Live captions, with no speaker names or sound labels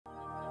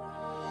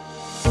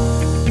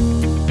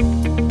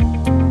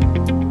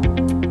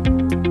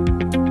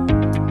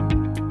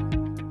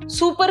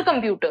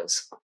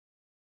supercomputers.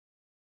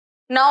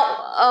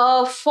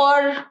 Now,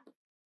 for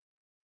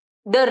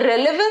the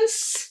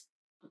relevance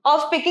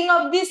of picking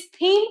up this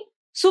theme,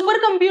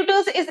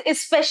 supercomputers is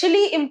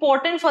especially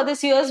important for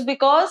this years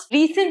because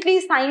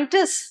recently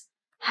scientists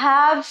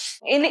have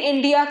in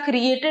India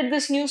created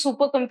this new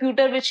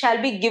supercomputer which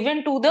shall be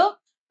given to the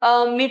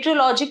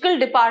meteorological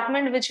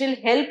department, which will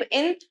help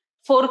in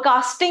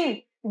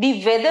forecasting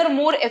the weather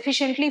more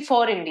efficiently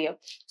for India.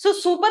 So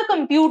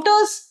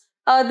supercomputers,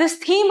 this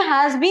theme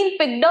has been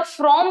picked up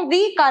from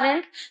the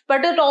current,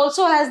 but it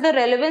also has the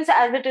relevance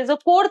as it is a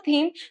core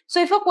theme.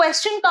 So if a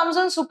question comes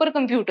on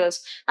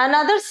supercomputers,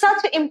 another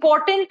such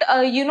important,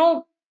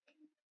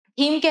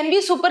 theme can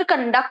be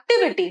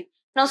superconductivity.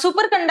 Now,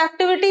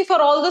 superconductivity for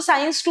all the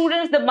science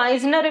students, the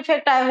Meissner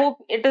effect, I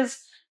hope it is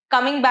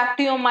coming back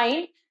to your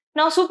mind.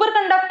 Now,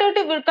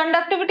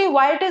 superconductivity,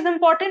 why it is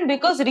important?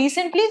 Because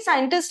recently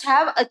scientists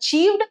have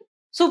achieved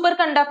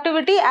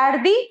superconductivity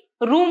at the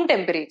room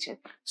temperature.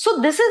 So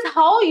this is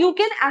how you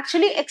can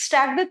actually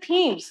extract the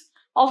themes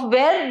of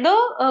where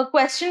the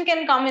question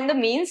can come in the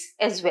mains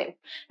as well.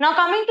 Now,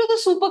 coming to the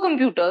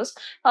supercomputers,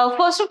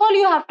 first of all,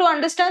 you have to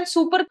understand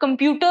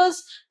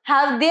supercomputers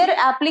have their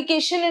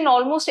application in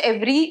almost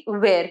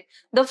everywhere.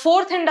 The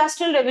fourth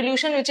industrial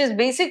revolution, which is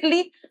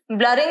basically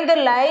blurring the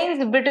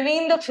lines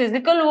between the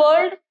physical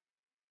world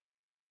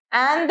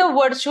and the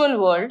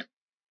virtual world,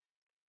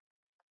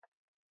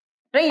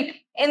 right?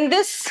 In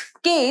this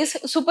case,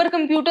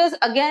 supercomputers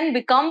again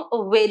become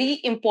very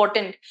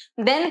important.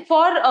 Then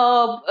for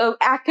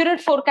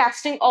accurate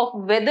forecasting of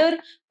weather,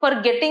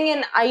 for getting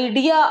an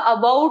idea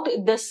about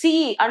the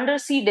sea,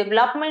 undersea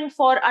development,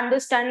 for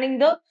understanding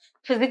the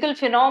physical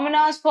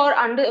phenomena, for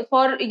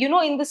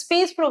in the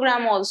space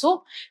program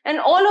also, and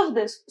all of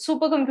this,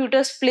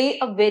 supercomputers play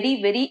a very,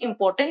 very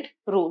important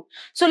role.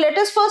 So let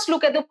us first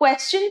look at the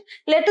question.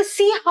 Let us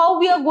see how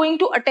we are going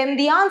to attempt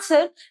the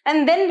answer,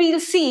 and then we'll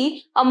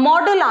see a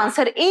model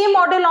answer, a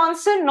model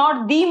answer,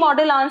 not the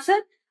model answer.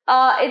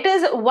 It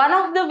is one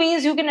of the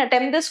ways you can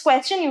attempt this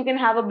question. You can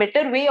have a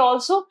better way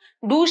also.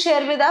 Do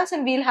share with us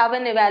and we'll have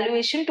an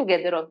evaluation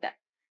together of that.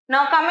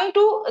 Now, coming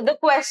to the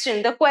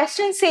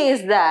question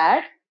says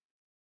that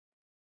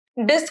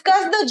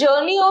discuss the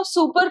journey of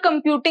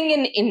supercomputing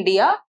in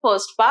India,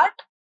 first part.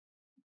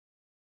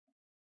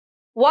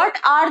 What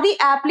are the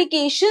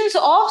applications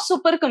of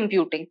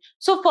supercomputing?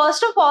 So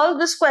first of all,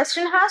 this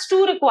question has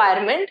two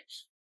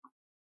requirements.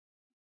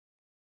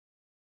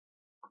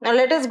 Now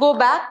let us go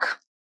back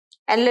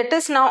and let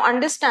us now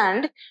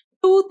understand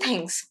two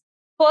things.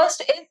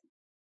 First is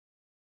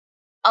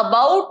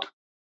about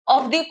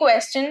of the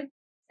question.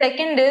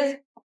 Second is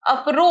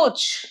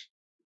approach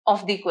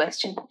of the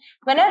question.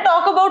 When I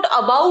talk about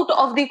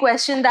of the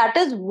question, that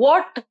is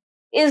what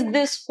is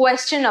this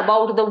question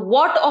about? The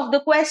what of the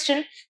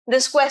question.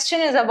 This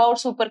question is about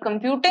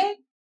supercomputing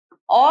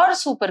or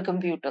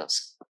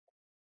supercomputers.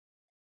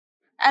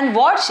 And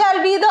what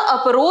shall be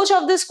the approach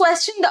of this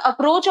question? The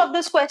approach of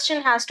this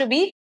question has to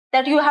be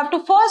that you have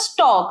to first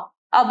talk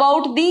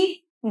about the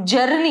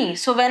journey.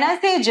 So when I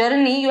say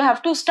journey, you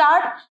have to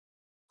start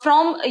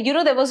from,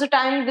 there was a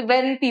time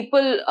when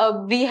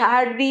people, we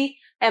had the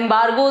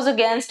embargoes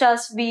against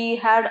us. We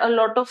had a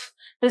lot of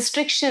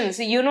restrictions.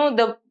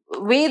 The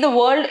way the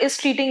world is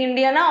treating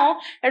India now,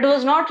 it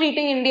was not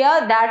treating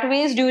India that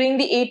ways during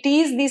the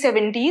 80s, the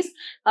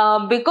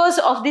 70s. Because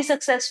of the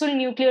successful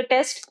nuclear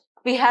test,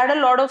 we had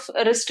a lot of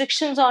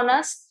restrictions on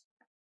us.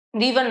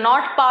 We were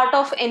not part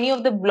of any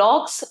of the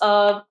blocs,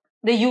 the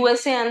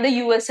USA and the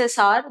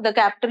USSR, the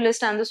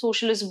capitalist and the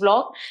socialist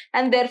bloc.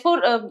 And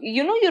therefore,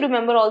 you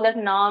remember all that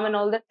NAM and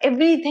all that.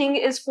 Everything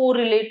is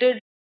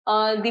correlated.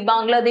 The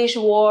Bangladesh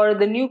war,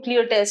 the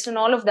nuclear test and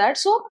all of that.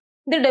 So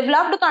the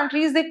developed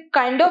countries, they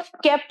kind of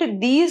kept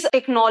these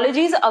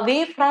technologies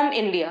away from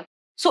India.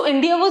 So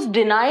India was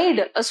denied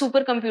a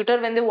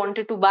supercomputer when they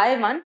wanted to buy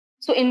one.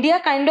 So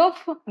India kind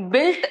of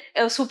built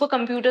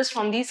supercomputers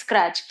from the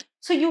scratch.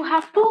 So you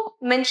have to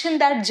mention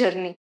that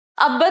journey.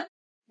 अब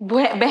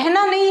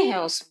बहना नहीं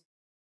है उसमें,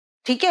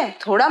 ठीक है,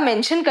 थोड़ा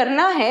mention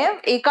करना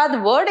है, एक आध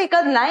वर्ड एक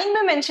आध लाइन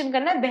में मेंशन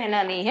करना है,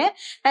 बहना नहीं है.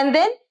 And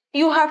then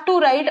you have to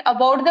write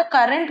about the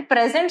current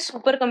present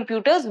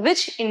supercomputers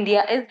which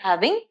India is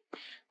having.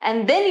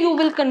 And then you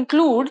will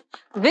conclude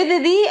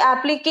with the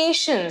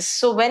applications.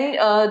 So when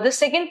the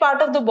second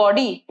part of the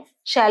body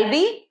shall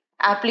be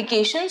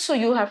applications. So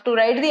you have to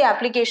write the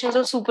applications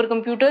of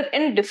supercomputer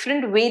in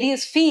different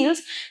various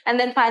fields. And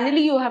then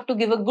finally you have to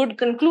give a good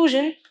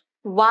conclusion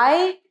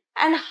why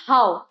and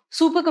how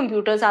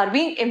supercomputers are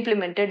being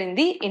implemented in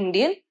the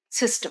Indian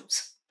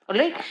systems.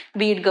 Alright,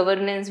 be it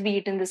governance, be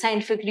it in the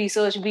scientific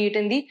research, be it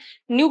in the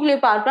nuclear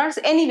power plants.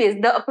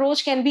 Anyways, the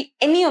approach can be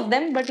any of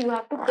them, but you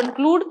have to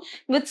conclude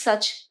with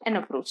such an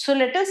approach. So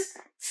let us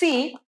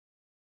see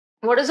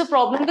what is the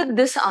problem with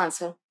this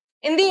answer.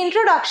 In the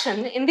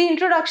introduction, the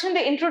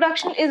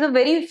introduction is a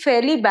very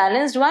fairly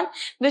balanced one,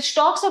 which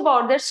talks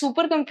about that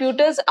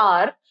supercomputers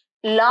are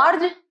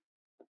large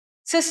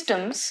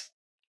systems.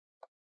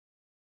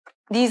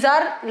 These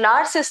are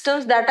large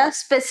systems that are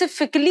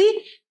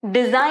specifically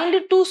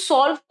designed to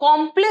solve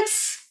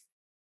complex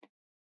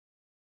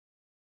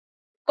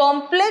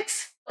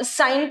complex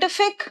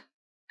scientific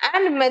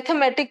and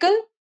mathematical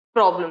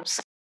problems.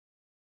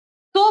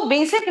 So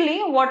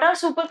basically, what are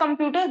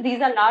supercomputers?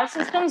 These are large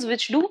systems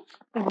which do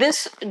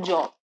this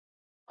job.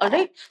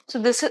 Alright, so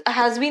this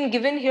has been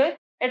given here.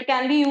 It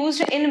can be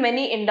used in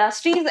many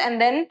industries,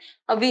 and then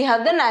we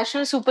have the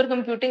National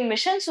Supercomputing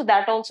Mission, so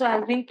that also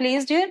has been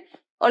placed here.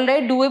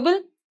 Alright,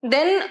 doable.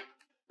 Then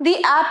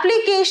the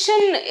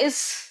application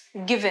is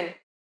given.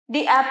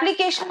 The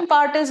application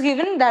part is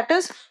given, that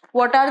is,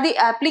 what are the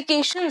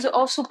applications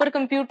of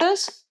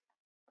supercomputers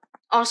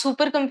or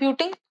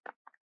supercomputing?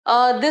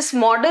 This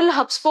model,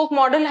 hub spoke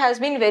model, has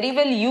been very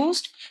well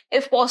used.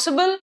 If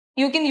possible,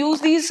 you can use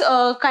these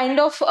kind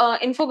of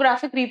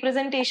infographic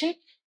representation.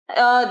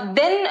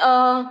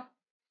 Then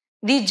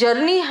the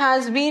journey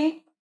has been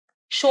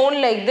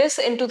shown like this.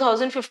 In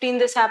 2015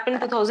 this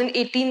happened,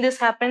 2018 this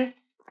happened,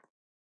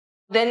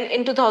 then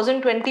in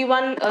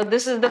 2021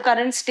 this is the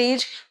current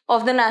stage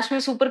of the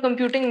National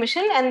Supercomputing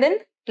Mission, and then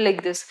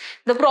like this.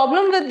 The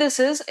problem with this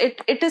is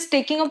it is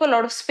taking up a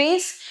lot of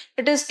space,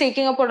 it is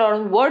taking up a lot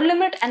of word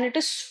limit, and it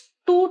is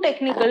too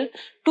technical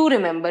to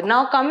remember.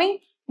 Now coming,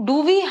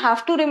 do we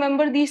have to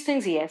remember these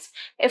things? Yes.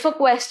 If a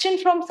question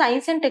from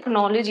science and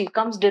technology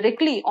comes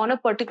directly on a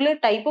particular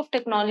type of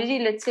technology,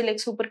 let's say like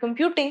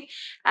supercomputing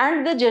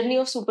and the journey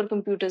of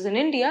supercomputers in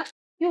India,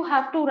 you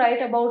have to write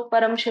about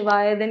Param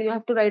Shivaya, then you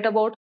have to write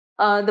about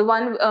the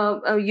one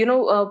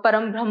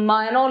Param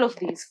Brahma and all of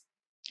these.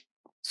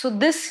 So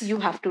this you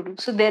have to do.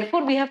 So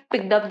therefore we have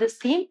picked up this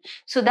theme,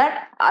 so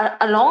that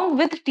along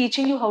with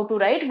teaching you how to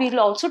write, we will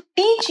also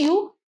teach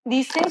you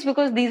these things,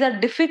 because these are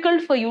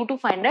difficult for you to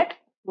find at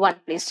one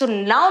place. So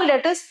now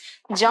let us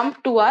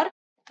jump to our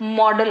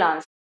model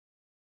answer.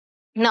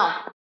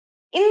 Now,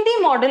 in the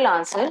model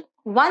answer,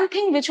 one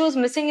thing which was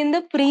missing in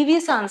the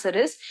previous answer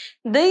is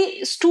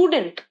the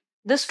student.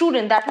 The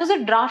student, that was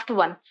a draft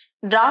one.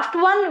 Draft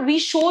one we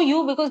show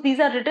you because these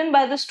are written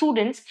by the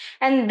students,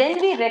 and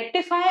then we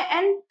rectify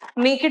and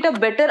make it a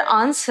better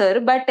answer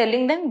by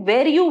telling them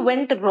where you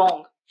went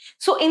wrong.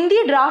 So in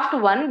the draft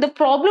one, the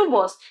problem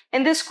was,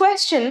 in this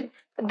question,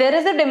 there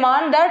is a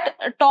demand that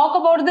talk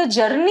about the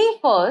journey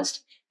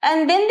first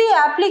and then the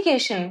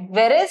application.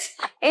 Whereas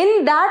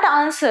in that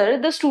answer,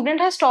 the student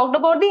has talked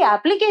about the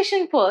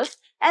application first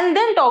and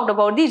then talked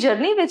about the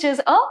journey, which is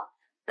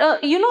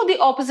the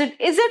opposite.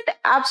 Is it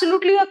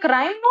absolutely a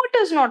crime? No, it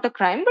is not a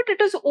crime, but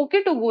it is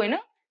okay to go in a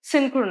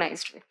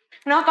synchronized way.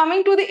 Now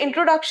coming to the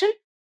introduction,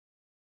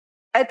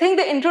 I think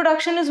the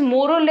introduction is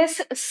more or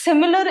less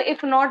similar,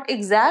 if not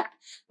exact.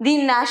 The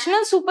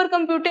National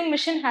Supercomputing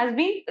Mission has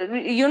been,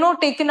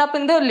 taken up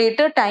in the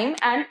later time,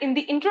 and in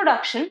the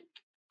introduction,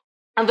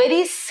 a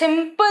very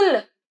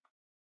simple,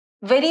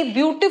 very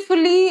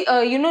beautifully,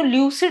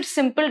 lucid,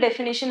 simple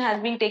definition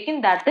has been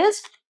taken. That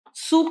is,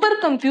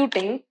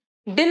 supercomputing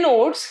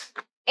denotes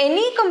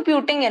any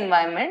computing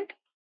environment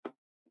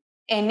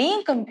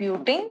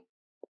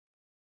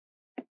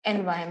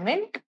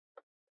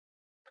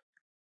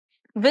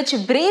which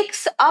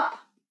breaks up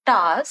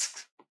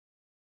tasks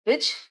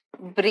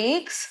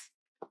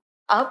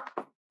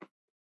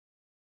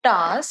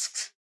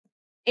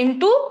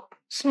into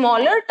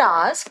smaller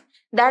tasks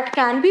that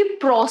can be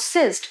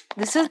processed.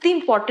 This is the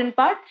important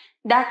part,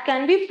 that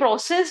can be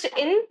processed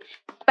in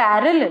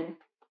parallel.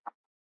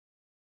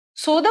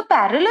 So the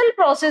parallel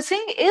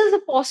processing is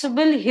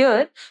possible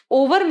here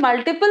over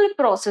multiple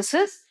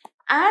processes,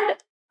 and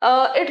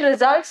it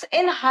results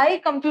in high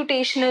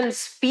computational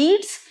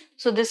speeds.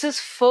 So this is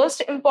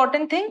first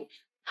important thing,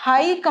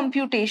 high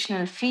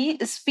computational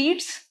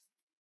speeds.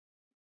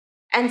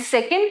 And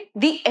second,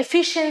 the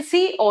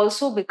efficiency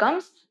also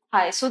becomes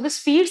high. So the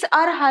speeds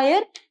are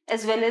higher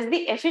as well as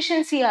the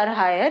efficiency are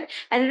higher,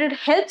 and it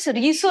helps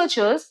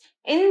researchers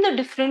in the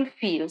different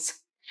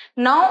fields.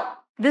 Now,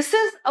 this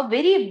is a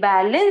very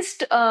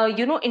balanced,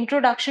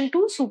 introduction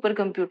to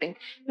supercomputing.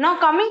 Now,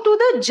 coming to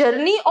the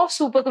journey of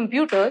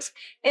supercomputers.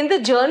 In the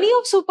journey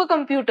of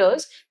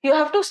supercomputers, you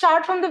have to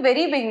start from the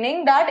very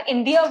beginning, that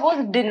India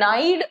was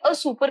denied a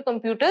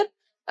supercomputer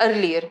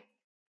earlier.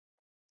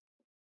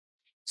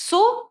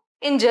 So,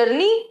 in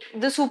journey,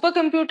 the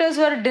supercomputers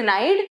were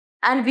denied,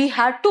 and we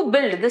had to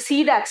build the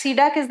CDAC.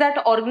 CDAC is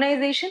that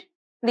organization,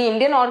 the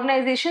Indian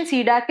organization.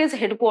 CDAC is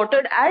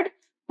headquartered at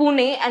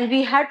Pune, and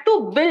we had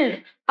to build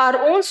our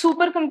own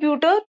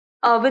supercomputer,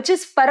 which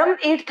is Param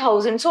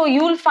 8000. So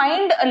you will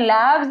find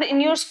labs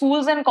in your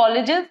schools and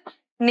colleges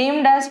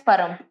named as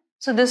Param.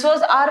 So this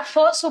was our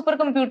first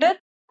supercomputer,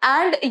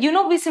 and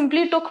we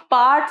simply took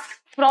parts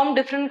from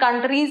different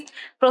countries,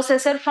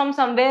 processor from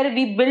somewhere,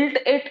 we built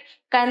it,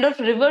 kind of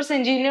reverse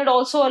engineered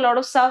also a lot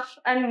of stuff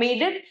and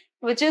made it,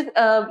 which is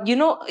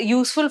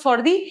useful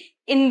for the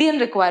Indian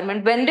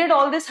requirement. When did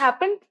all this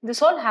happen?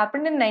 This all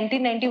happened in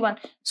 1991.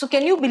 So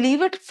can you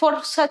believe it?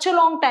 For such a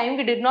long time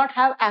we did not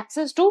have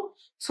access to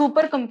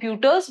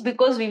supercomputers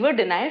because we were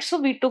denied. So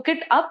we took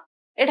it up.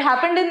 It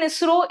happened in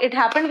ISRO, it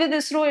happened with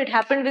ISRO, it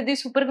happened with the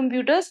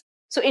supercomputers.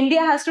 So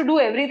India has to do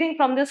everything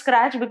from the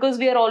scratch because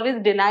we are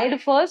always denied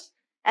first,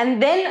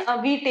 and then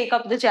we take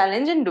up the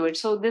challenge and do it.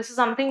 So this is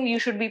something you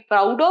should be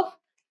proud of.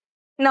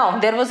 Now,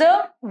 there was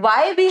a,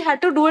 why we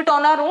had to do it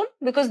on our own?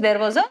 Because there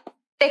was a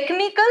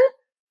technical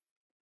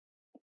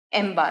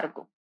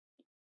embargo.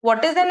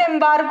 What is an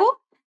embargo?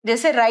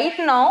 Jaise right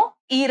now,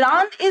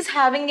 Iran is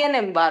having an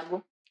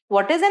embargo.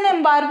 What is an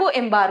embargo?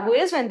 Embargo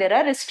is when there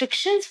are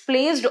restrictions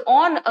placed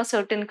on a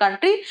certain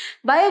country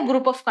by a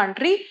group of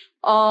country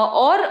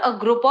or a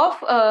group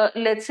of,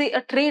 let's say,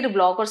 a trade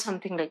bloc or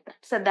something like that.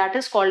 So that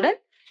is called an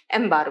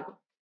embargo.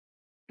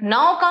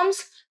 Now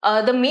comes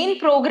the main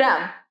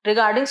program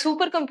regarding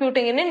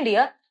supercomputing in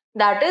India,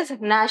 that is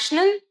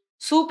National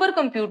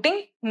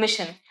Supercomputing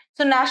Mission.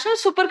 So National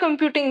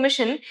Supercomputing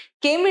Mission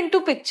came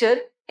into picture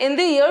in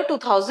the year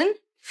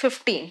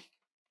 2015.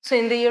 So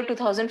in the year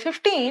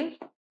 2015,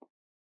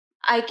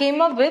 I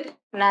came up with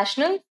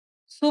National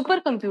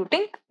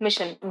Supercomputing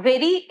Mission.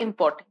 Very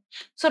important.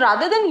 So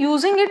rather than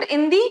using it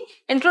in the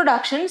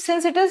introduction,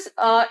 since it is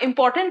an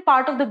important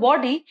part of the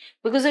body,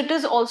 because it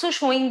is also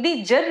showing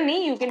the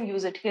journey, you can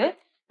use it here.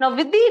 Now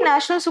with the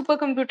National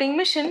Supercomputing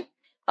Mission,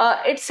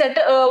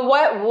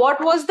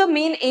 what was the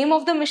main aim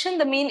of the mission?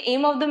 The main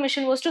aim of the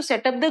mission was to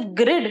set up the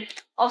grid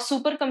of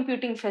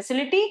supercomputing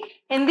facility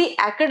in the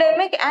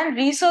academic and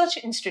research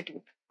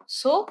institute.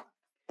 So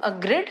a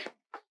grid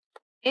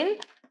in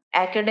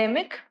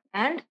academic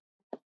and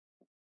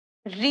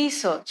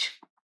research.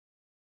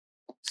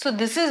 So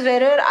this is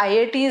where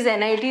IITs,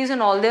 NITs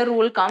and all their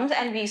role comes,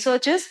 and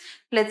research is,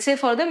 let's say,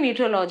 for the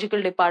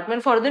meteorological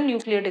department, for the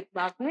nuclear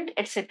department,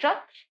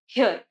 etc.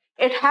 Here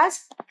it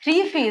has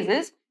 3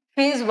 phases,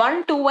 phase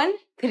 1, 2 and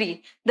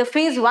 3. The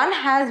phase 1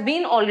 has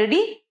been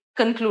already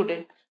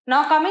concluded.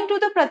 Now coming to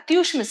the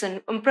Pratyush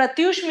mission.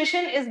 Pratyush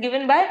mission is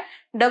given by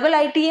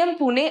IITM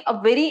Pune,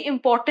 a very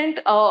important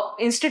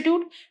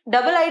institute.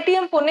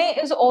 IITM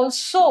Pune is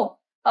also,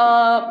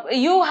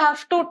 you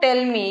have to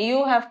tell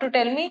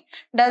me,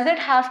 does it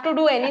have to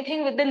do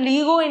anything with the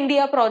LEGO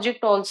India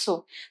project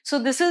also? So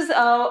this is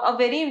a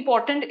very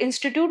important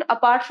institute.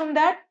 Apart from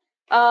that,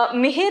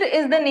 Mihir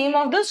is the name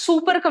of the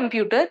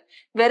supercomputer,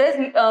 whereas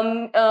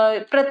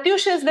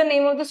Pratyush is the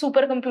name of the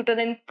supercomputer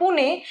in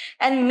Pune,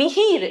 and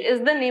Mihir is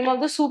the name of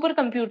the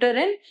supercomputer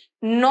in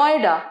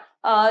Noida.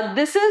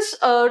 This is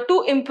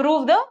to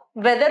improve the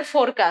weather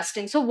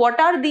forecasting. So what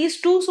are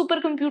these two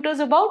supercomputers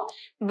about?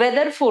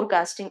 Weather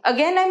forecasting.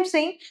 Again, I'm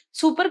saying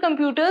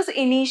supercomputers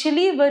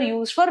initially were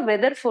used for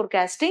weather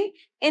forecasting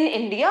in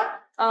India.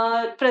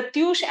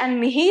 Pratyush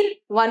and Mihir,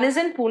 one is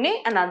in Pune,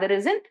 another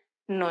is in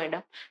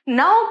Noida.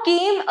 Now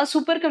came a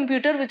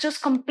supercomputer which was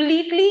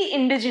completely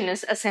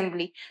indigenous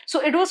assembly. So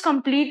it was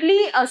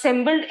completely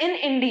assembled in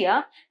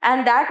India,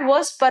 and that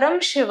was Param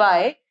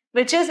Shivai,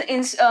 which is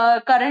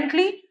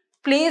currently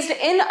placed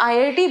in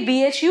IIT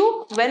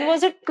BHU. When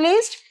was it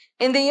placed?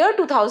 In the year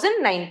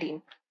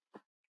 2019.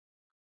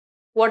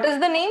 What is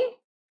the name?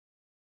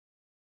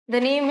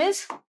 The name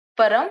is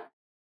Param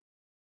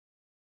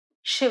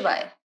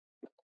Shivai.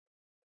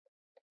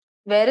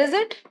 Where is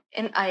it?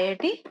 In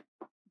IIT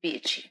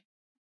BHU.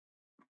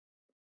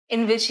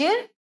 In which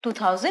year?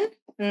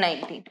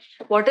 2019.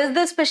 What is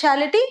the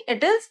speciality?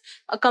 It is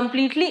a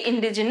completely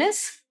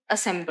indigenous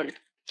assembled.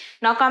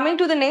 Now coming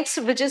to the next,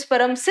 which is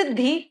Param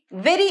Siddhi.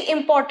 Very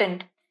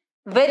important.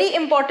 Very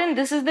important.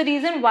 This is the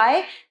reason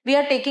why we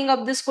are taking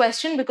up this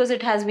question, because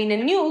it has been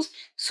in news.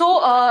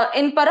 So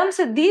in Param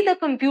Siddhi, the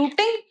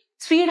computing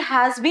speed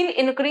has been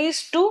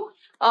increased to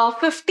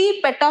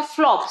 50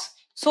 petaflops.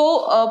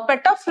 So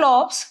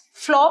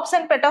flops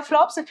and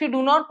petaflops, if you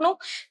do not know,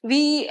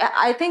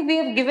 I think we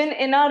have given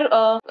in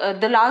our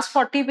the last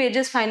 40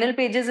 pages, final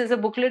pages, is a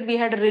booklet we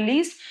had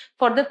released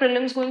for the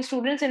prelims going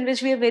students, in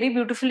which we have very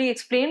beautifully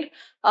explained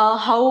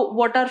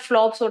what are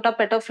flops, what are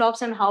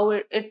petaflops, and how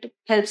it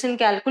helps in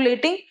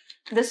calculating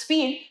the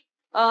speed.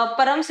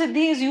 Param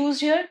Siddhi is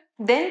used here.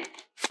 Then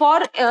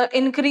for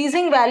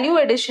increasing value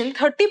addition,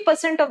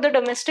 30% of the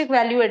domestic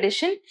value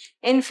addition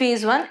in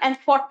phase 1 and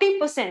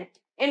 40%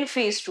 in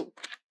phase 2.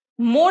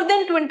 More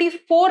than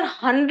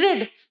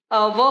 2,400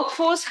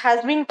 workforce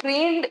has been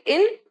trained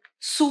in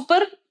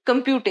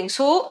supercomputing.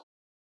 So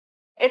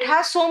it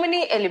has so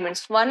many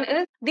elements. One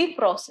is the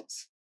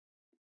process.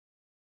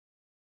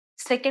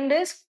 Second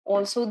is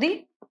also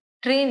the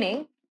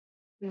training,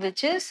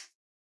 which is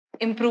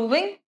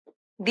improving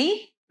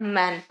the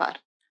manpower.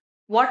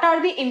 What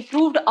are the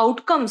improved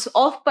outcomes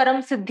of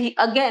Param Siddhi?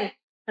 Again,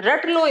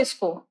 रट लो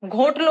इसको,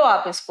 घोट लो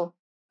आप इसको.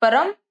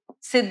 Param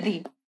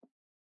Siddhi.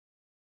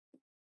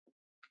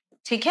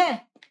 ठीक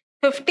है,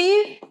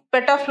 50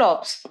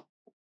 petaflops.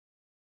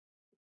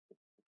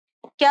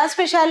 क्या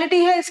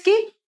speciality है इसकी?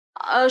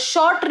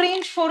 Short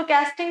range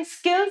forecasting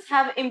skills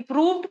have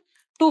improved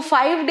to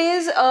 5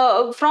 days,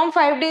 from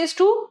 5 days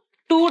to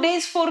 2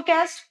 days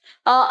forecast.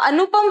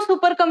 Anupam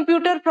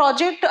supercomputer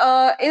project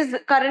is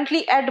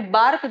currently at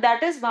BARC,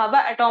 that is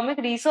Bhabha Atomic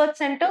Research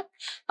Center,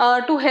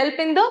 to help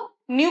in the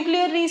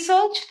nuclear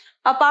research.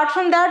 Apart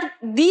from that,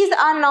 these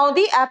are now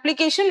the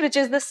application, which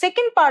is the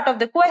second part of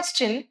the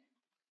question.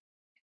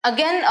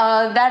 Again,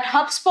 that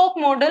hub-spoke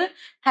model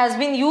has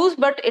been used,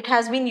 but it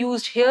has been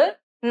used here.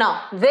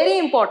 Now, very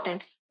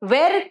important,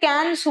 Where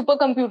can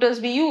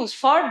supercomputers be used?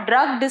 For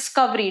drug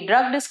discovery.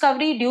 Drug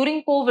discovery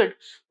during COVID.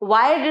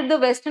 Why did the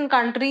Western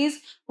countries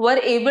were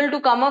able to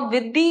come up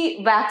with the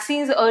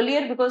vaccines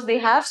earlier? Because they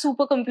have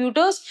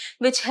supercomputers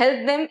which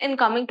help them in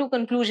coming to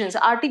conclusions.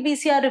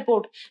 RT-PCR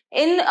report.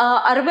 In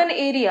urban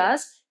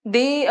areas,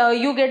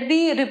 you get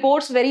the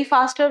reports very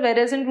faster,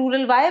 whereas in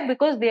rural, why?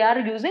 Because they are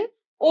using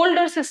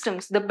older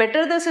systems. The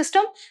better the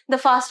system, the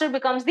faster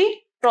becomes the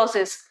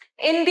process.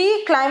 In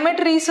the climate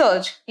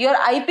research, your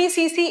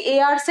IPCC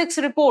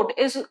AR6 report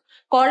is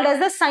called as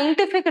the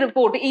scientific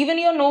report. Even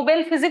your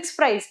Nobel Physics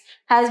Prize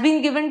has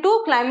been given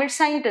to climate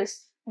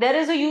scientists. There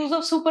is a use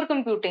of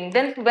supercomputing.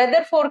 Then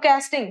weather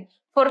forecasting,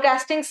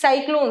 forecasting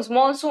cyclones,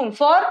 monsoon,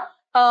 for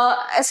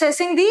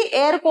assessing the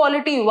air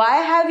quality. Why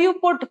have you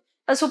put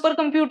a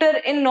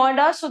supercomputer in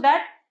Noida? So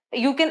that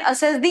you can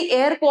assess the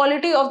air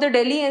quality of the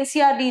Delhi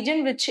NCR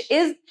region, which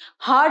is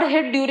hard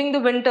hit during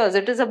the winters.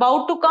 It is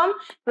about to come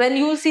when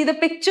you see the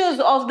pictures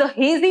of the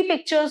hazy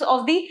pictures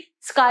of the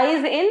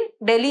skies in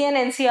Delhi and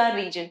NCR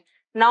region.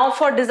 Now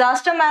for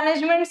disaster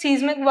management,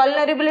 seismic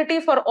vulnerability,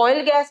 for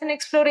oil, gas and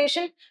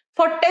exploration,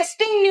 for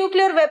testing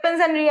nuclear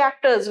weapons and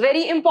reactors,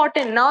 very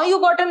important. Now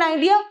you got an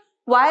idea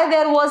why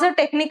there was a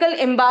technical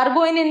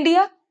embargo in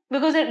India,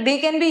 because they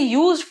can be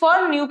used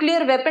for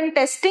nuclear weapon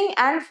testing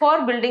and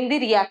for building the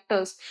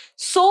reactors.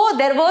 So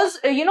there was,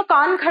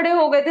 कान खड़े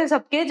हो गए थे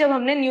सबके जब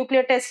हमने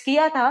nuclear test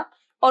किया था,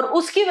 और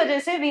उसकी वजह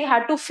से we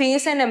had to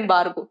face an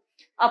embargo.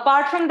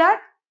 Apart from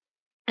that,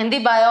 in the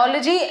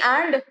biology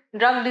and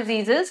drug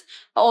diseases,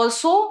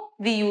 also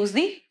we use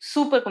the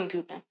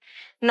supercomputer.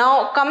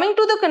 Now, coming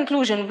to the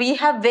conclusion, we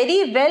have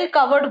very well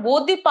covered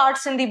both the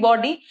parts in the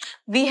body.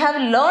 We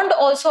have learned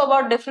also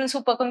about different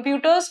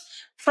supercomputers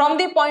from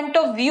the point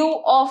of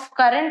view of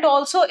current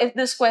also, if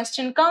this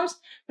question comes.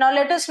 Now,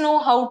 let us know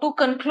how to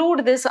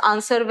conclude this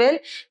answer well.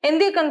 In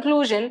the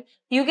conclusion,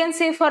 you can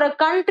say for a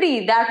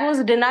country that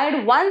was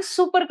denied one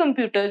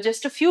supercomputer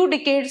just a few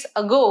decades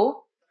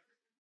ago,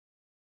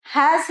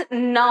 has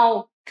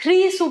now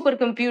 3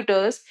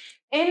 supercomputers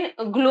in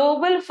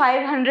global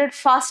 500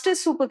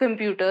 fastest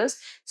supercomputers.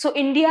 So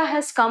India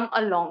has come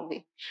a long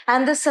way,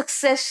 and the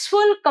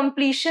successful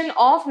completion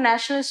of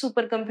National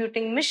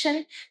Supercomputing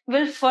Mission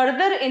will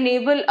further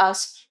enable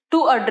us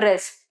to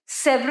address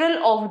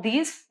several of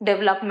these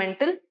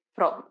developmental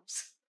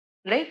problems,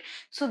 right?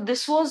 So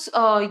this was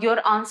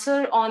your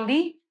answer on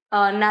the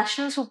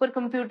national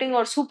supercomputing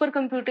or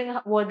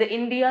supercomputing, what the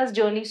India's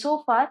journey so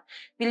far.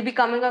 We'll be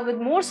coming up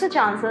with more such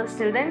answers.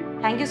 Till then,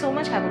 thank you so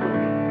much. Have a good day.